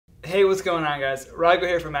Hey, what's going on, guys? Rago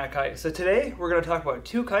here from Matt Kite. So today we're going to talk about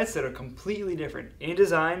two kites that are completely different in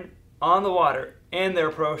design, on the water, and their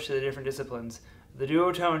approach to the different disciplines. The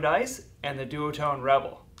Duotone Dice and the Duotone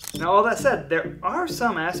Rebel. Now, all that said, there are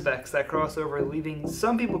some aspects that cross over, leaving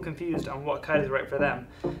some people confused on what kite is right for them.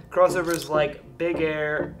 Crossovers like big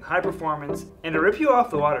air, high performance, and a rip you off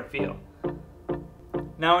the water feel.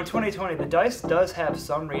 Now in 2020, the Dice does have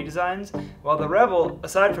some redesigns, while the Rebel,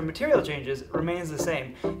 aside from material changes, remains the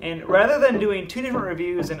same. And rather than doing two different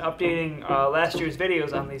reviews and updating last year's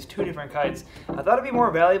videos on these two different kites, I thought it'd be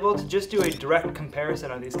more valuable to just do a direct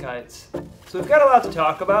comparison of these kites. So we've got a lot to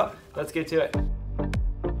talk about, let's get to it.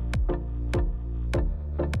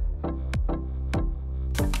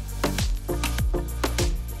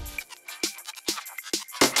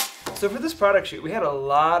 So for this product shoot, we had a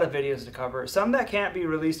lot of videos to cover, some that can't be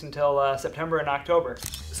released until September and October.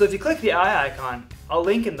 So if you click the eye icon, I'll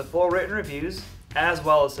link in the full written reviews, as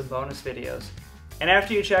well as some bonus videos. And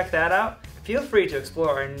after you check that out, feel free to explore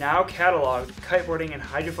our now cataloged kiteboarding and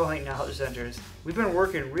hydrofoiling knowledge centers. We've been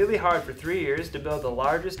working really hard for 3 years to build the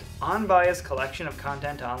largest, unbiased collection of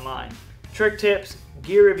content online. Trick tips,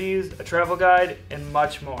 gear reviews, a travel guide, and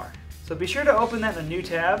much more. So be sure to open that in a new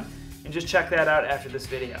tab, and just check that out after this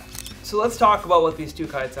video. So let's talk about what these two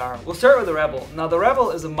kites are. We'll start with the Rebel. Now the Rebel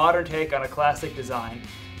is a modern take on a classic design.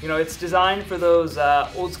 You know, it's designed for those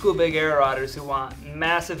old school big air riders who want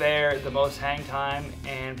massive air, the most hang time,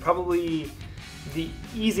 and probably the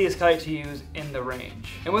easiest kite to use in the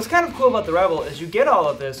range. And what's kind of cool about the Rebel is you get all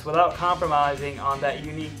of this without compromising on that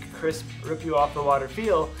unique, crisp, rip you off the water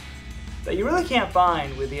feel that you really can't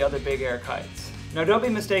find with the other big air kites. Now don't be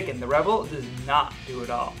mistaken, the Rebel does not do it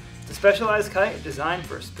all. It's a specialized kite designed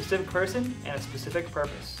for a specific person and a specific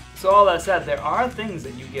purpose. So all that said, there are things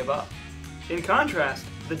that you give up. In contrast,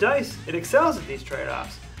 the Dice, it excels at these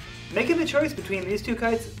trade-offs, making the choice between these two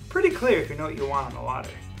kites pretty clear if you know what you want on the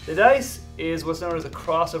water. The Dice is what's known as a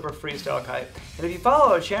crossover freestyle kite, and if you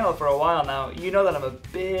follow our channel for a while now, you know that I'm a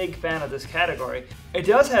big fan of this category. It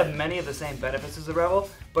does have many of the same benefits as the Rebel,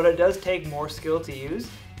 but it does take more skill to use,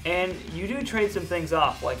 and you do trade some things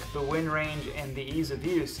off, like the wind range and the ease of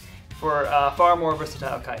use, for a far more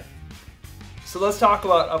versatile kite. So let's talk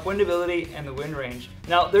about upwindability and the wind range.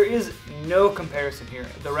 Now there is no comparison here.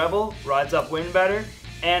 The Rebel rides upwind better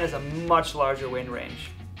and has a much larger wind range.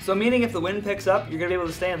 So meaning if the wind picks up, you're going to be able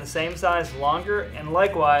to stay in the same size longer, and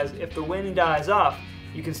likewise, if the wind dies off,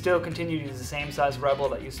 you can still continue to use the same size Rebel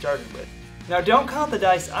that you started with. Now don't count the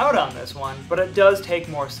Dice out on this one, but it does take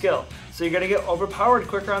more skill. So you're going to get overpowered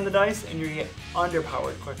quicker on the Dice, and you're going to get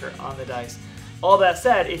underpowered quicker on the Dice. All that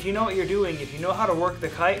said, if you know what you're doing, if you know how to work the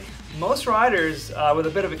kite, most riders with a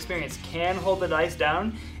bit of experience can hold the Dice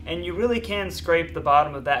down, and you really can scrape the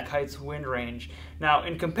bottom of that kite's wind range. Now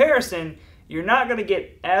in comparison, you're not going to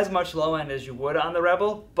get as much low end as you would on the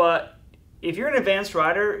Rebel, but if you're an advanced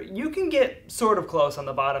rider, you can get sort of close on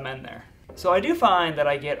the bottom end there. So I do find that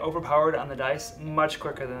I get overpowered on the Dice much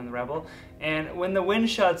quicker than the Rebel, and when the wind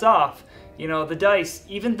shuts off, you know, the Dice,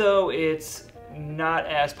 even though it's not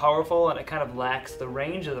as powerful and it kind of lacks the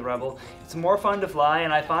range of the Rebel, it's more fun to fly,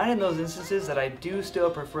 and I find in those instances that I do still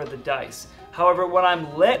prefer the Dice. However, when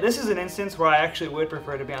I'm lit, this is an instance where I actually would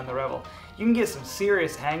prefer to be on the Rebel. You can get some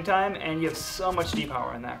serious hang time, and you have so much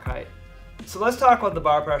D-power in that kite. So let's talk about the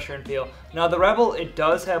bar pressure and feel. Now the Rebel, it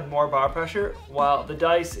does have more bar pressure, while the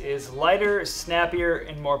Dice is lighter, snappier,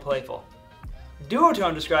 and more playful.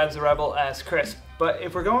 Duotone describes the Rebel as crisp, but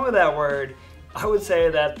if we're going with that word, I would say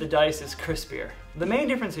that the Dice is crispier. The main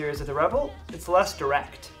difference here is that the Rebel, it's less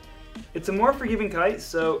direct. It's a more forgiving kite,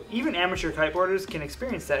 so even amateur kiteboarders can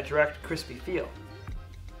experience that direct, crispy feel.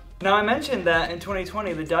 Now I mentioned that in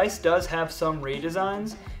 2020 the Dice does have some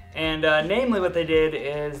redesigns, and namely what they did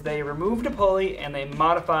is they removed a pulley and they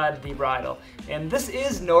modified the bridle. And this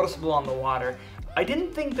is noticeable on the water. I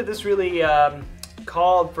didn't think that this really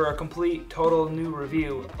called for a complete, total new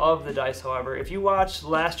review of the Dice, however. If you watched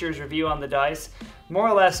last year's review on the Dice, more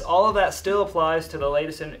or less all of that still applies to the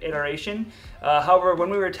latest iteration. However,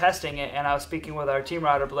 when we were testing it, and I was speaking with our team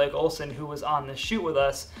rider Blake Olson, who was on the shoot with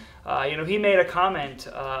us, you know, he made a comment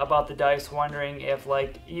about the Dice, wondering if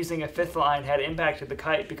like using a fifth line had impacted the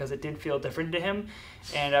kite because it did feel different to him.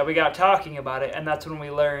 And we got talking about it, and that's when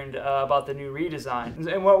we learned about the new redesign.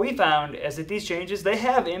 And what we found is that these changes, they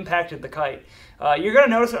have impacted the kite. You're going to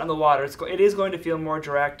notice it on the water. It is going to feel more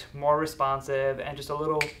direct, more responsive, and just a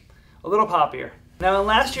little poppier. Now in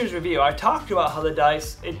last year's review, I talked about how the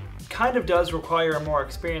Dice, it kind of does require a more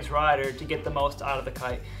experienced rider to get the most out of the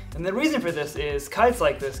kite. And the reason for this is kites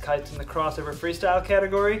like this, kites in the crossover freestyle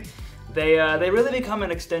category, they really become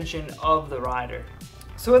an extension of the rider.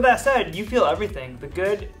 So with that said, you feel everything, the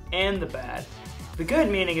good and the bad. The good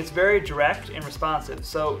meaning it's very direct and responsive,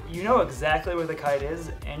 so you know exactly where the kite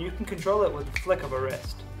is and you can control it with the flick of a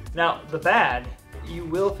wrist. Now, the bad, you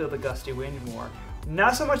will feel the gusty wind more.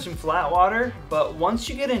 Not so much in flat water, but once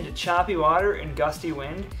you get into choppy water and gusty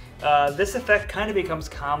wind, this effect kind of becomes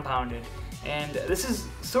compounded. And this is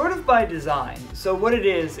sort of by design. So what it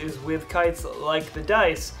is with kites like the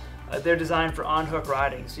Dice, they're designed for on-hook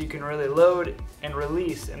riding. So you can really load and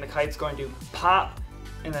release and the kite's going to pop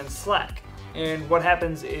and then slack. And what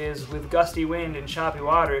happens is with gusty wind and choppy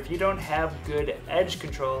water, if you don't have good edge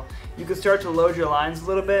control, you can start to load your lines a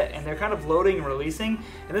little bit and they're kind of loading and releasing,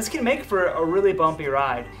 and this can make for a really bumpy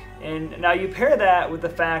ride. And now you pair that with the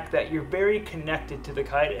fact that you're very connected to the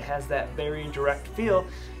kite, it has that very direct feel,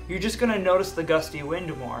 you're just going to notice the gusty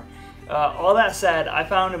wind more. All that said, I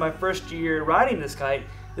found in my first year riding this kite,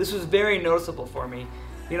 this was very noticeable for me.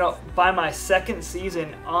 You know, by my second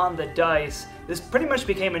season on the Dice, this pretty much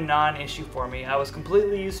became a non-issue for me. I was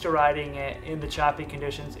completely used to riding it in the choppy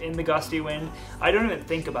conditions, in the gusty wind. I don't even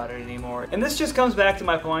think about it anymore. And this just comes back to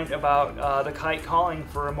my point about the kite calling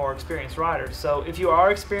for a more experienced rider. So if you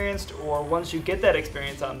are experienced, or once you get that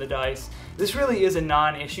experience on the Dice, this really is a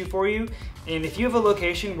non-issue for you. And if you have a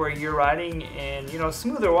location where you're riding in,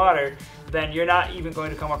 smoother water, then you're not even going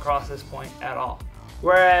to come across this point at all.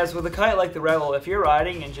 Whereas with a kite like the Rebel, if you're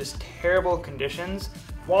riding in just terrible conditions,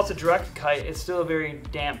 while it's a direct kite, it's still a very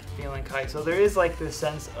damp feeling kite. So there is like this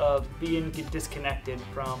sense of being disconnected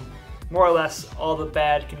from more or less all the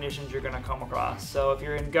bad conditions you're going to come across. So if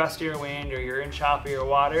you're in gustier wind or you're in choppier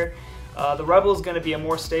water, the Rebel is going to be a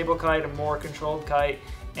more stable kite, a more controlled kite.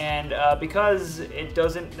 And because it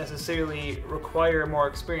doesn't necessarily require a more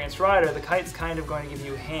experienced rider, the kite's kind of going to give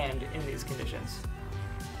you a hand in these conditions.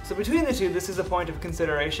 So between the two, this is a point of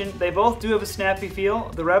consideration. They both do have a snappy feel.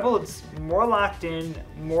 The Rebel, it's more locked in,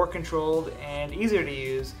 more controlled, and easier to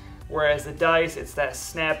use, whereas the Dice, it's that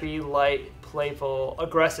snappy, light, playful,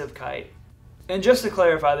 aggressive kite. And just to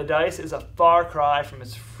clarify, the Dice is a far cry from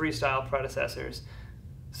its freestyle predecessors.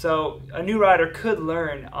 So a new rider could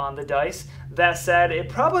learn on the Dice. That said, it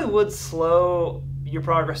probably would slow your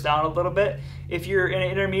progress down a little bit. If you're an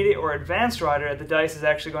intermediate or advanced rider, the Dice is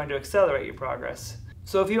actually going to accelerate your progress.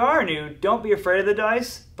 So if you are new, don't be afraid of the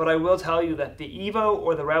Dice, but I will tell you that the Evo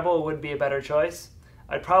or the Rebel would be a better choice.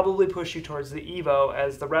 I'd probably push you towards the Evo,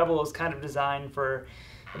 as the Rebel is kind of designed for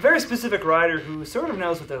a very specific rider who sort of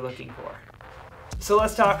knows what they're looking for. So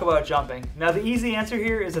let's talk about jumping. Now the easy answer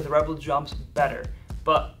here is that the Rebel jumps better,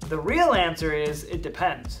 but the real answer is it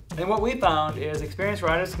depends. And what we found is experienced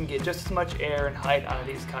riders can get just as much air and height out of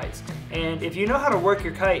these kites. And if you know how to work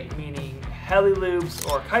your kite, meaning heli loops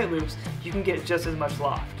or kite loops, you can get just as much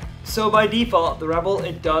loft. So by default, the Rebel,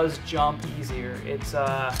 it does jump easier. It's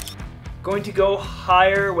going to go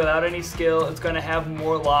higher without any skill, it's going to have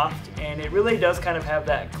more loft, and it really does kind of have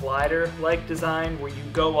that glider-like design where you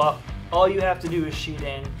go up, all you have to do is sheet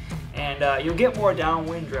in, and you'll get more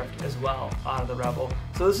downwind drift as well out of the Rebel.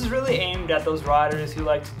 So this is really aimed at those riders who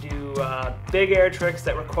like to do big air tricks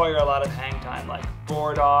that require a lot of hang time, like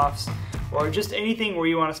board offs, or just anything where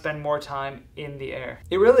you want to spend more time in the air.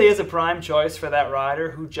 It really is a prime choice for that rider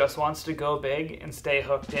who just wants to go big and stay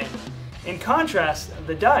hooked in. In contrast,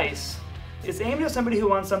 the Dice is aimed at somebody who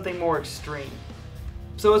wants something more extreme.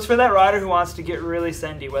 So it's for that rider who wants to get really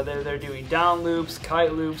sendy, whether they're doing down loops,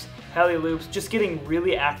 kite loops, heli loops, just getting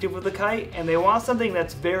really active with the kite, and they want something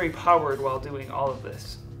that's very powered while doing all of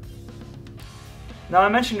this. Now I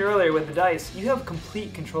mentioned earlier with the Dice, you have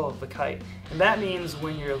complete control of the kite, and that means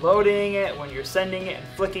when you're loading it, when you're sending it and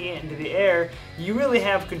flicking it into the air, you really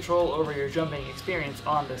have control over your jumping experience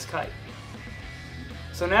on this kite.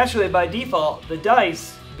 So naturally, by default, the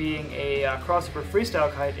Dice, being a crossover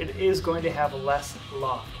freestyle kite, it is going to have less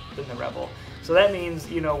loft than the Rebel. So that means,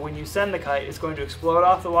 when you send the kite, it's going to explode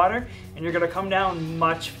off the water, and you're going to come down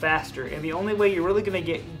much faster. And the only way you're really going to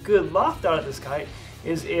get good loft out of this kite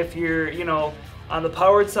is if you're, on the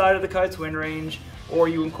powered side of the kite's wind range, or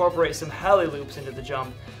you incorporate some heli loops into the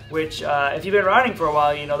jump, which if you've been riding for a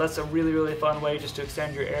while, that's a really, really fun way just to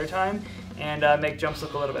extend your air time and make jumps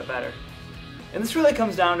look a little bit better. And this really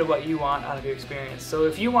comes down to what you want out of your experience. So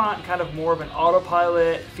if you want kind of more of an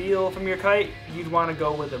autopilot feel from your kite, you'd want to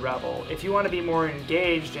go with the Rebel. If you want to be more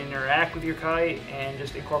engaged and interact with your kite and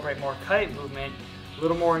just incorporate more kite movement, a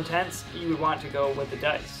little more intense, you would want to go with the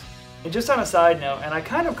Dice. And just on a side note, and I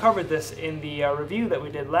kind of covered this in the review that we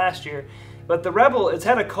did last year, but the Rebel, it's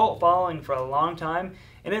had a cult following for a long time,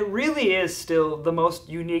 and it really is still the most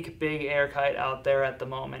unique big air kite out there at the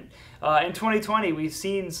moment. In 2020, we've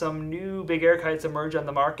seen some new big air kites emerge on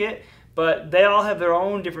the market, but they all have their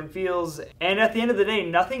own different feels, and at the end of the day,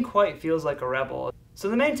 nothing quite feels like a Rebel. So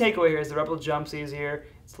the main takeaway here is the Rebel jumps easier,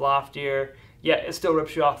 it's loftier, yet it still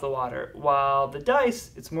rips you off the water, while the Dice,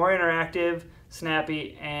 it's more interactive,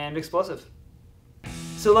 snappy, and explosive.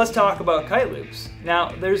 So let's talk about kite loops.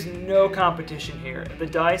 Now, there's no competition here. The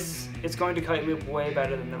Dice, it's going to kite loop way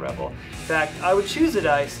better than the Rebel. In fact, I would choose the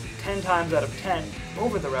Dice 10 times out of 10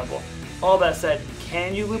 over the Rebel. All that said,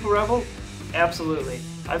 can you loop a Rebel? Absolutely.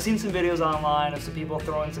 I've seen some videos online of some people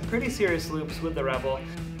throwing some pretty serious loops with the Rebel.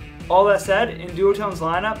 All that said, in Duotone's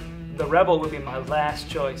lineup, the Rebel would be my last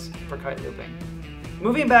choice for kite looping.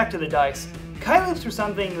 Moving back to the Dice, kite loops were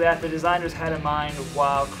something that the designers had in mind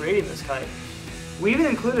while creating this kite. We even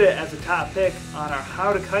included it as a top pick on our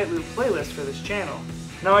How to Kite Loop playlist for this channel.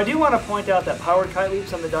 Now I do want to point out that powered kite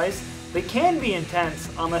loops on the Dice, they can be intense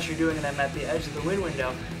unless you're doing them at the edge of the wind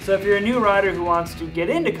window. So if you're a new rider who wants to get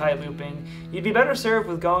into kite looping, you'd be better served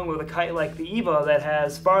with going with a kite like the Evo that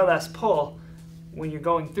has far less pull when you're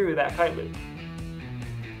going through that kite loop.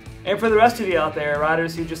 And for the rest of you out there,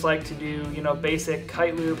 riders who just like to do, basic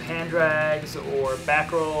kite loop hand drags or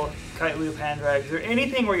back roll kite loop hand drags or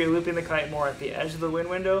anything where you're looping the kite more at the edge of the wind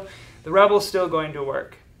window, the Rebel's still going to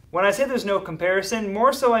work. When I say there's no comparison,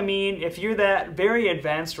 more so I mean if you're that very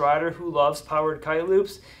advanced rider who loves powered kite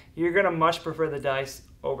loops, you're going to much prefer the Dice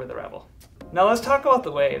over the Rebel. Now let's talk about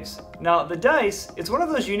the waves. Now the Dice, it's one of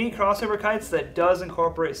those unique crossover kites that does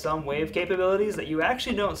incorporate some wave capabilities that you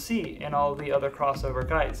actually don't see in all the other crossover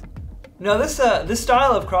kites. Now this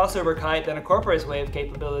style of crossover kite that incorporates wave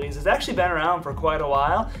capabilities has actually been around for quite a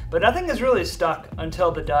while, but nothing has really stuck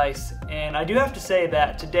until the Dice, and I do have to say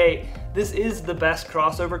that to date, this is the best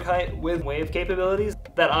crossover kite with wave capabilities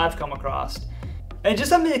that I've come across. And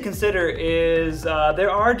just something to consider is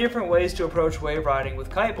there are different ways to approach wave riding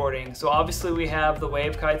with kiteboarding. So obviously we have the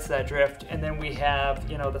wave kites that drift, and then we have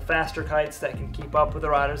the faster kites that can keep up with the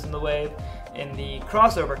riders in the wave, and the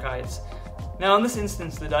crossover kites. Now in this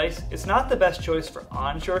instance, the Dice, it's not the best choice for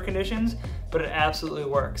onshore conditions, but it absolutely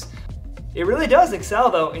works. It really does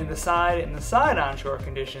excel though in the side onshore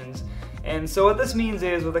conditions. And so what this means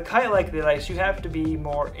is with a kite like the Dice, you have to be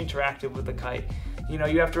more interactive with the kite.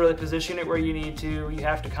 You have to really position it where you need to. You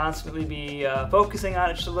have to constantly be focusing on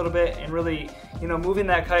it just a little bit and really, moving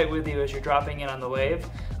that kite with you as you're dropping in on the wave.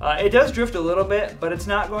 It does drift a little bit, but it's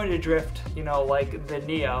not going to drift, like the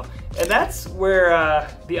Neo. And that's where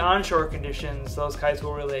the onshore conditions, those kites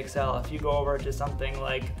will really excel. If you go over to something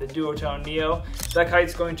like the Duotone Neo, that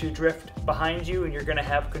kite's going to drift behind you and you're going to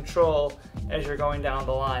have control as you're going down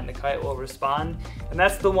the line. The kite will respond. And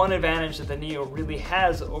that's the one advantage that the Neo really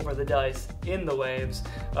has over the Dice in the waves.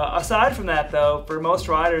 Aside from that though, for most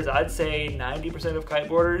riders, I'd say 90% of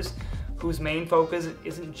kiteboarders whose main focus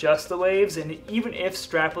isn't just the waves, and even if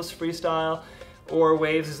strapless freestyle or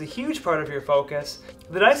waves is a huge part of your focus,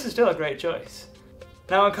 the Dice is still a great choice.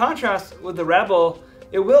 Now in contrast with the Rebel,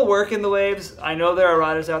 it will work in the waves. I know there are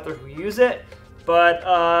riders out there who use it, but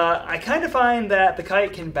I kind of find that the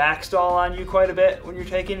kite can backstall on you quite a bit when you're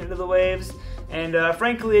taking it into the waves. And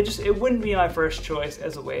frankly, it wouldn't be my first choice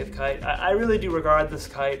as a wave kite. I really do regard this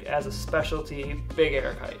kite as a specialty big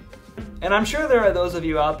air kite. And I'm sure there are those of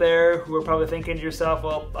you out there who are probably thinking to yourself,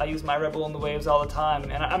 well, I use my Rebel in the waves all the time.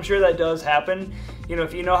 And I'm sure that does happen.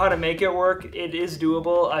 If you know how to make it work, it is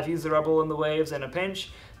doable. I've used the Rebel in the waves in a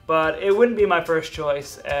pinch, but it wouldn't be my first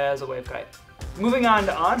choice as a wave kite. Moving on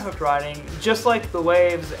to on-hook riding, just like the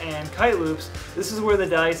waves and kite loops, this is where the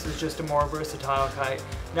Dice is just a more versatile kite.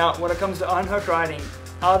 Now, when it comes to on-hook riding,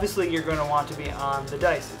 obviously you're going to want to be on the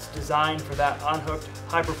Dice. It's designed for that unhooked,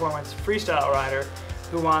 high-performance freestyle rider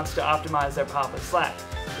who wants to optimize their pop and slack.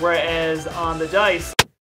 Whereas on the Dice,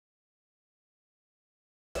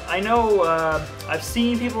 I know I've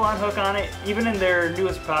seen people unhook on it, even in their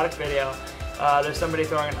newest product video. There's somebody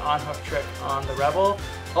throwing an unhook trick on the Rebel.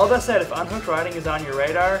 All that said, if unhooked riding is on your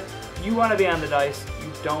radar, you want to be on the Dice,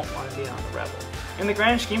 you don't want to be on the Rebel. In the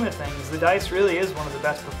grand scheme of things, the Dice really is one of the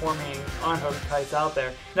best performing unhooked kites out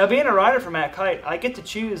there. Now being a rider for Matt Kite, I get to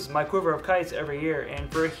choose my quiver of kites every year, and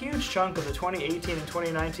for a huge chunk of the 2018 and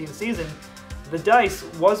 2019 season, the Dice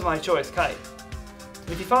was my choice kite.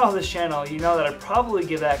 If you follow this channel, you know that I probably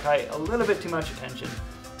give that kite a little bit too much attention.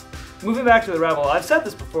 Moving back to the Rebel, I've said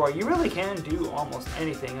this before, you really can do almost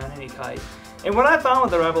anything on any kite. And what I found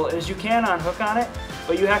with the Rebel is you can unhook on it,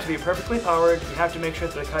 but you have to be perfectly powered, you have to make sure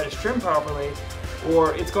that the kite is trimmed properly,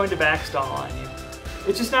 or it's going to backstall on you.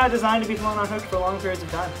 It's just not designed to be flown unhooked for long periods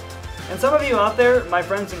of time. And some of you out there, my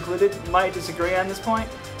friends included, might disagree on this point,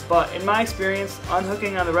 but in my experience,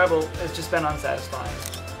 unhooking on the Rebel has just been unsatisfying.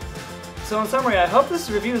 So in summary, I hope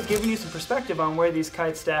this review has given you some perspective on where these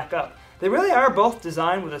kites stack up. They really are both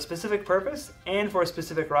designed with a specific purpose and for a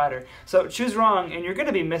specific rider. So choose wrong and you're going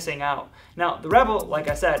to be missing out. Now the Rebel, like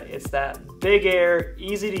I said, it's that big air,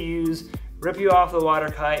 easy to use, rip you off the water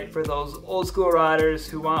kite for those old school riders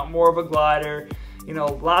who want more of a glider, you know,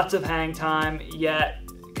 lots of hang time, yet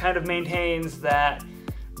kind of maintains that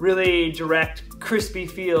really direct, crispy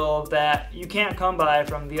feel that you can't come by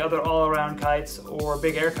from the other all-around kites or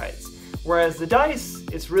big air kites. Whereas the Dice,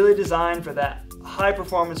 it's really designed for that high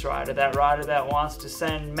performance rider that wants to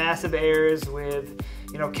send massive airs with,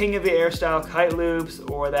 you know, king of the air style kite loops,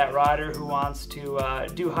 or that rider who wants to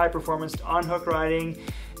do high performance on hook riding,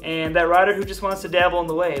 and that rider who just wants to dabble in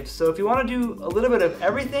the waves. So if you want to do a little bit of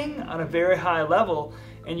everything on a very high level,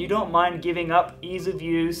 and you don't mind giving up ease of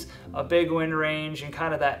use, a big wind range, and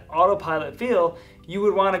kind of that autopilot feel, you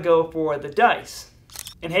would want to go for the Dice.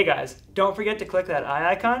 And hey guys, don't forget to click that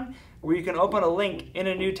eye icon where you can open a link in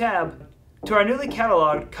a new tab to our newly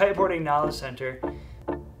cataloged Kiteboarding Knowledge Center.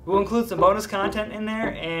 We'll include some bonus content in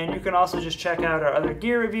there, and you can also just check out our other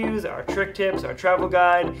gear reviews, our trick tips, our travel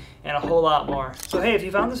guide, and a whole lot more. So hey, if you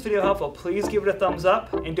found this video helpful, please give it a thumbs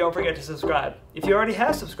up, and don't forget to subscribe. If you already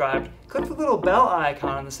have subscribed, click the little bell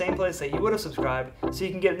icon in the same place that you would have subscribed so you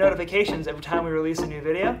can get notifications every time we release a new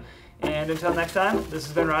video. And until next time, this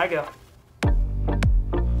has been Rygo.